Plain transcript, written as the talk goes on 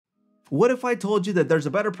What if I told you that there's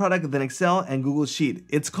a better product than Excel and Google Sheet?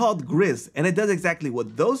 It's called Grist, and it does exactly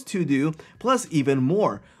what those two do, plus even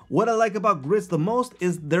more. What I like about Grist the most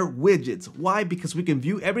is their widgets. Why? Because we can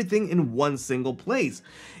view everything in one single place.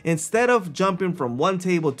 Instead of jumping from one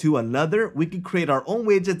table to another, we can create our own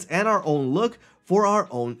widgets and our own look for our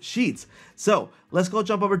own sheets. So let's go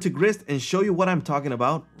jump over to Grist and show you what I'm talking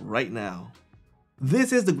about right now.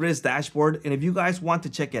 This is the Grist dashboard, and if you guys want to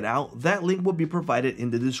check it out, that link will be provided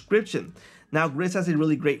in the description. Now, Grist has a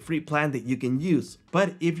really great free plan that you can use,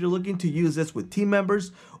 but if you're looking to use this with team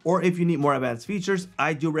members, or if you need more advanced features,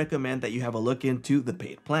 I do recommend that you have a look into the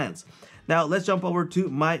paid plans. Now, let's jump over to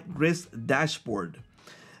my Grist dashboard.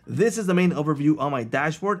 This is the main overview on my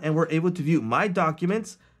dashboard, and we're able to view my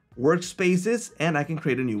documents, workspaces, and I can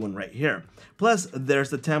create a new one right here. Plus, there's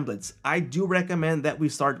the templates. I do recommend that we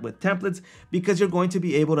start with templates because you're going to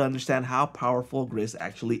be able to understand how powerful Grist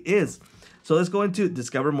actually is. So let's go into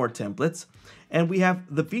discover more templates, and we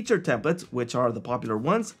have the feature templates, which are the popular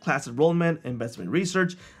ones: class enrollment, investment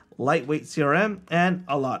research, lightweight CRM, and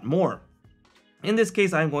a lot more. In this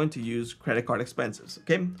case, I'm going to use credit card expenses.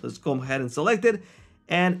 Okay, let's go ahead and select it.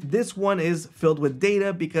 And this one is filled with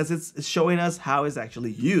data because it's showing us how it's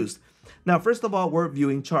actually used. Now, first of all, we're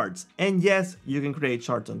viewing charts. And yes, you can create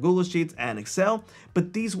charts on Google Sheets and Excel,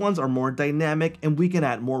 but these ones are more dynamic and we can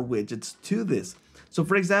add more widgets to this. So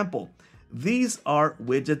for example, these are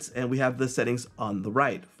widgets and we have the settings on the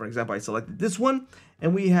right. For example, I selected this one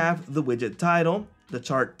and we have the widget title, the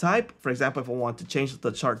chart type. For example, if I want to change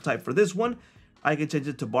the chart type for this one, I can change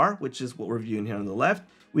it to bar, which is what we're viewing here on the left.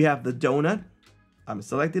 We have the donut. I'm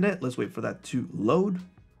selecting it. Let's wait for that to load.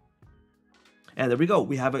 And there we go.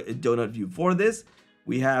 We have a donut view for this.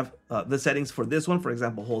 We have the settings for this one. For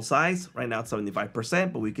example, whole size. Right now it's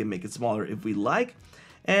 75%, but we can make it smaller if we like.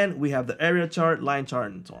 And we have the area chart, line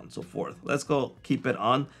chart, and so on and so forth. Let's go keep it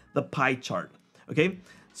on the pie chart. Okay.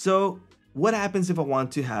 So what happens if I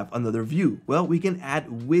want to have another view? Well, we can add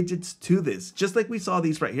widgets to this, just like we saw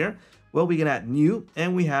these right here. Well, we can add new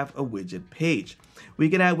and we have a widget page. We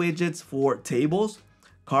can add widgets for tables,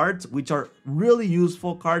 cards, which are really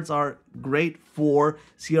useful. Cards are great for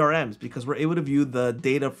CRMs because we're able to view the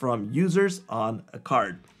data from users on a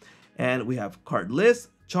card. And we have card lists,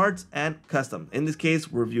 charts, and custom. In this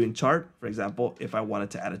case, we're viewing chart. For example, if I wanted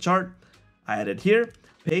to add a chart, I add it here,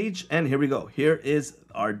 page, and here we go. Here is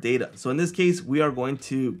our data. So in this case, we are going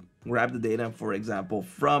to grab the data, for example,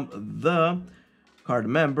 from the card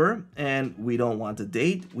member, and we don't want the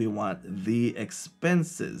date, we want the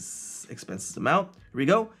expenses amount. Here we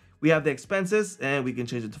go. We have the expenses and we can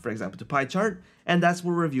change it to, for example, to pie chart, and that's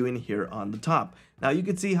what we're reviewing here on the top. Now you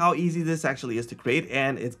can see how easy this actually is to create,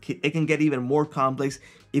 and it can get even more complex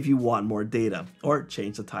if you want more data or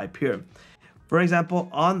change the type here. For example,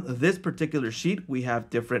 on this particular sheet, we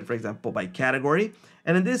have different, for example, by category.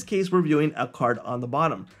 And in this case, we're viewing a card on the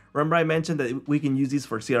bottom. Remember, I mentioned that we can use these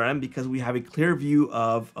for CRM because we have a clear view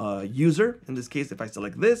of a user. In this case, if I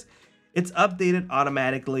select this, it's updated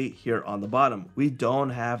automatically here on the bottom. We don't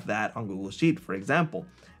have that on Google Sheet, for example.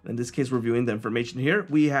 In this case, we're viewing the information here.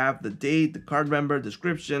 We have the date, the card member,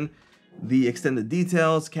 description, the extended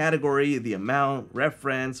details, category, the amount,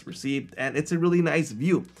 reference, receipt, and it's a really nice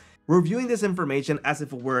view. We're viewing this information as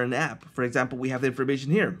if it were an app. For example, we have the information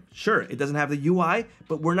here. Sure, it doesn't have the UI,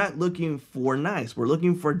 but we're not looking for nice. We're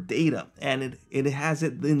looking for data, and it has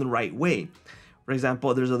it in the right way. For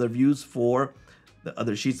example, there's other views for the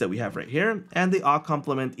other sheets that we have right here, and they all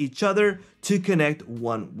complement each other to connect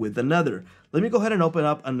one with another. Let me go ahead and open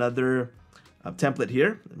up another template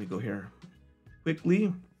here. Let me go here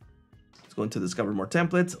quickly. Let's go into discover more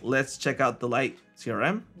templates. Let's check out the lightweight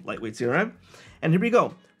CRM. And here we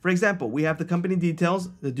go. For example, we have the company details,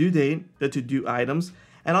 the due date, the to-do items,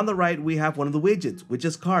 and on the right, we have one of the widgets, which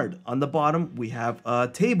is card. On the bottom, we have a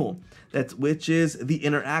table, which is the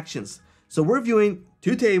interactions. So we're viewing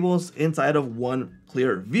two tables inside of one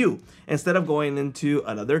clear view. Instead of going into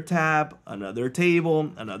another tab, another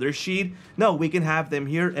table, another sheet, no, we can have them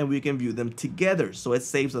here and we can view them together. So it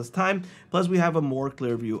saves us time. Plus, we have a more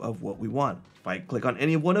clear view of what we want. If I click on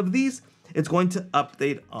any one of these, it's going to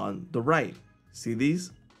update on the right. See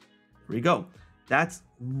these? Here we go. That's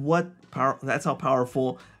how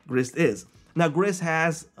powerful Grist is. Now, Grist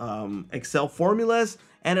has Excel formulas,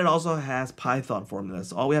 and it also has Python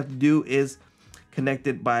formulas. All we have to do is connect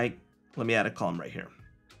it by, let me add a column right here.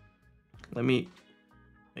 Let me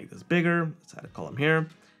make this bigger. Let's add a column here.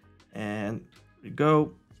 And here we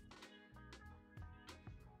go.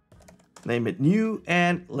 Name it new.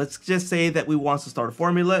 And let's just say that we want to start a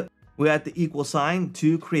formula. We add the equal sign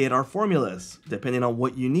to create our formulas. Depending on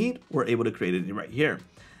what you need, we're able to create it right here.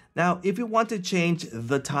 Now, if you want to change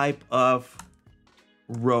the type of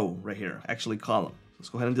row right here, actually column, let's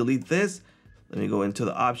go ahead and delete this. Let me go into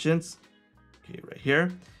the options. Okay, right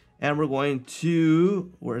here. And we're going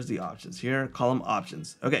to, where's the options here? Column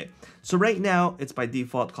options. Okay, so right now it's by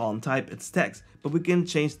default column type, it's text, but we can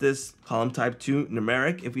change this column type to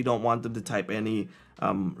numeric if we don't want them to type any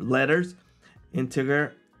letters.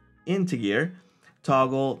 Integer,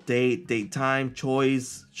 toggle, date time,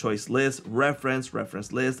 choice list, reference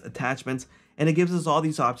list, attachments, and it gives us all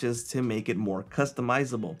these options to make it more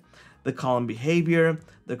customizable. The column behavior,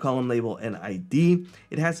 the column label and ID.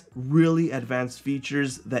 It has really advanced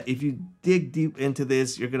features that if you dig deep into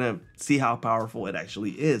this, you're gonna see how powerful it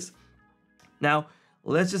actually is. Now,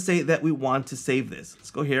 let's just say that we want to save this. Let's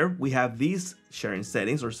go here. We have these sharing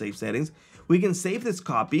settings or save settings. We can save this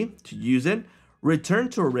copy to use it, return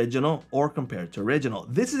to original, or compare to original.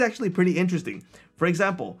 This is actually pretty interesting. For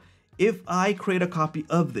example, if I create a copy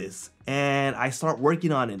of this and I start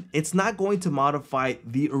working on it, it's not going to modify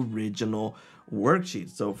the original worksheet.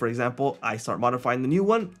 So for example, I start modifying the new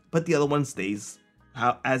one, but the other one stays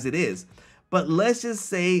as it is. But let's just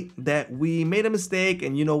say that we made a mistake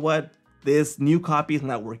and you know what? This new copy is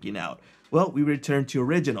not working out. Well, we return to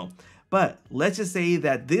original. But let's just say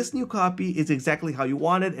that this new copy is exactly how you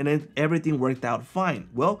want it and everything worked out fine.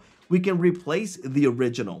 Well, we can replace the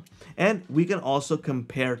original and we can also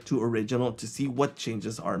compare to original to see what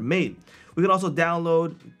changes are made. We can also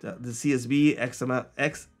download the CSV, XML,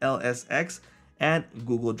 XLSX, and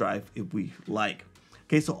Google Drive if we like.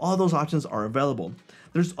 Okay, so all those options are available.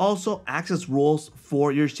 There's also access rules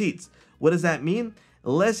for your sheets. What does that mean?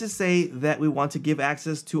 Let's just say that we want to give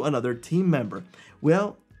access to another team member.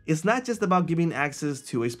 Well, it's not just about giving access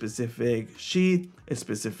to a specific sheet, a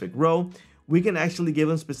specific row. We can actually give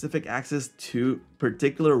them specific access to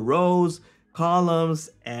particular rows, columns,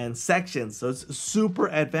 and sections. So it's super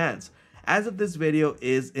advanced. As of this video,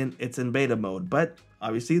 it's in beta mode, but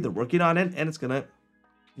obviously they're working on it and it's gonna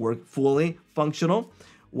work fully functional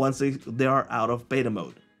once they are out of beta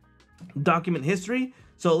mode. Document history.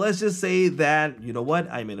 So let's just say that, you know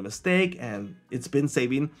what, I made a mistake and it's been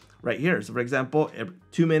saving right here. So for example, every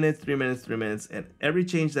 2 minutes, 3 minutes, 3 minutes, and every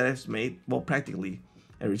change that I've made, well, practically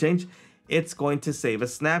every change, it's going to save a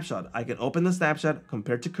snapshot. I can open the snapshot,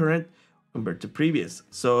 compared to current, compared to previous.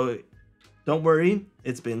 So don't worry,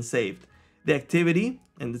 it's been saved. The activity,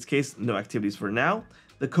 in this case, no activities for now.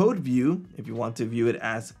 The code view, if you want to view it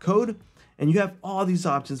as code, and you have all these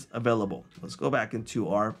options available. Let's go back into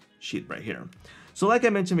our sheet right here. So like I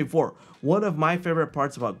mentioned before, one of my favorite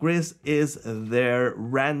parts about Grist is their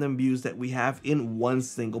random views that we have in one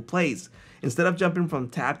single place. Instead of jumping from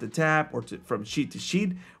tab to tab or from sheet to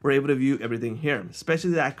sheet, we're able to view everything here.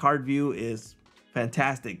 Especially that card view is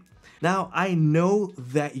fantastic. Now, I know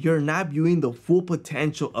that you're not viewing the full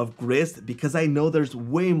potential of Grist because I know there's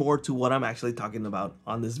way more to what I'm actually talking about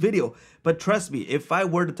on this video. But trust me, if I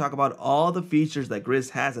were to talk about all the features that Grist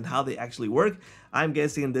has and how they actually work, I'm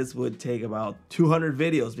guessing this would take about 200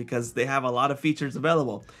 videos because they have a lot of features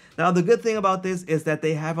available. Now, the good thing about this is that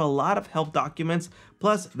they have a lot of help documents,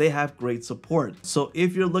 plus they have great support. So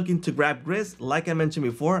if you're looking to grab Grist, like I mentioned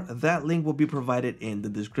before, that link will be provided in the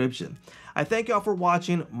description. I thank you all for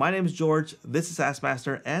watching. My name is George, this is SaaS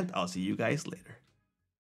Master, and I'll see you guys later.